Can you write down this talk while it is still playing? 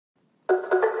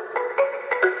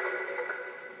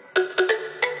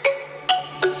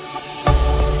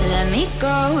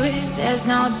go, there's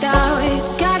no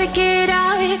doubt. Gotta get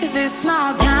out of this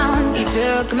small town. You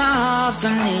took my heart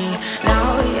from me,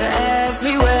 now you're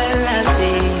everywhere I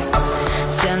see.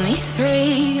 Set me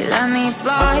free, let me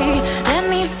fly, let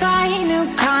me find new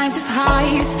kinds of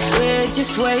highs. We're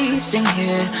just wasting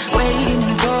here, waiting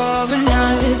for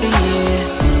another year.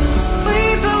 We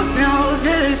both know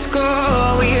the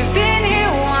score, we've been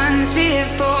here once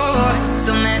before.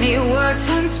 So many words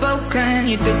unspoken,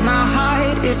 you took my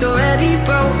heart, it's already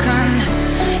broken.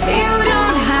 You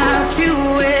don't have to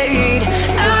wait,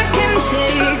 I can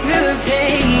take the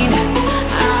pain.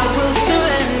 I will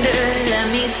surrender, let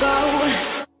me go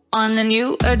on a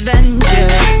new adventure.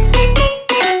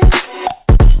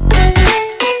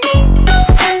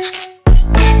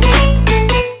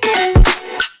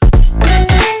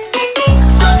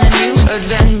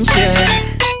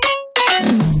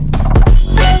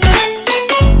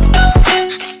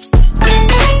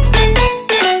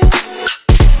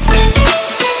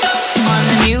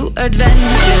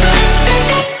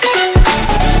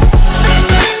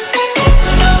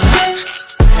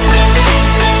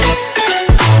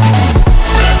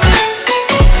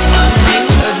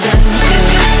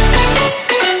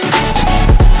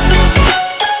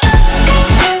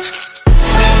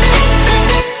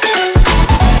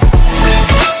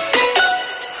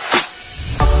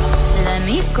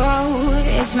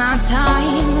 It's my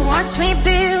time, watch me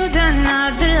build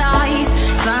another life.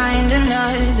 Find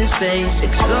another space,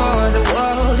 explore the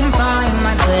world and find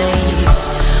my place.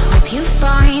 Hope you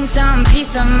find some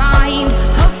peace of mind,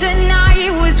 hope the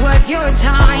night was worth your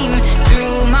time.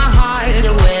 Threw my heart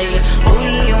away,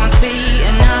 we won't see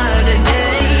another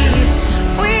day.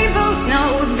 We both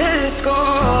know the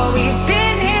score, we've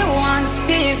been here once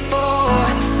before.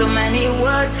 So many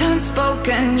words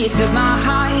unspoken, you took my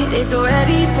heart, it's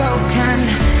already broken.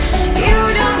 You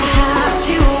don't have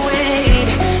to wait,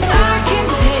 I can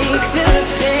take the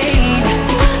pain.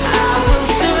 I will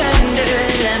surrender,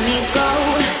 let me go.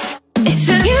 It's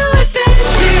a new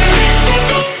adventure.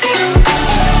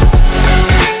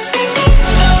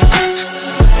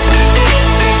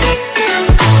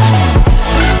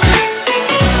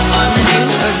 On a new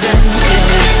adventure.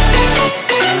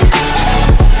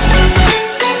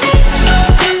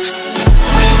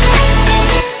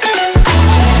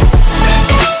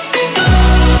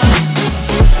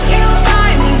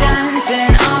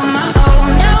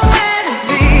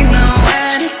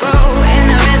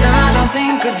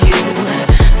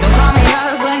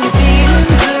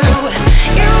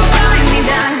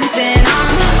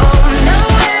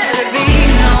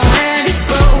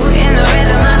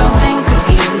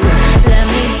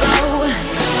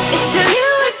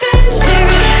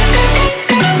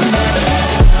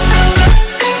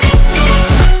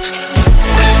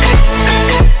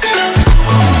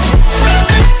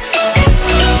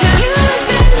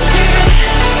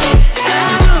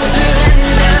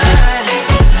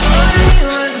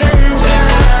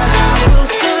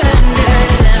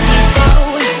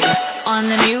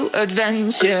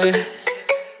 Adventure.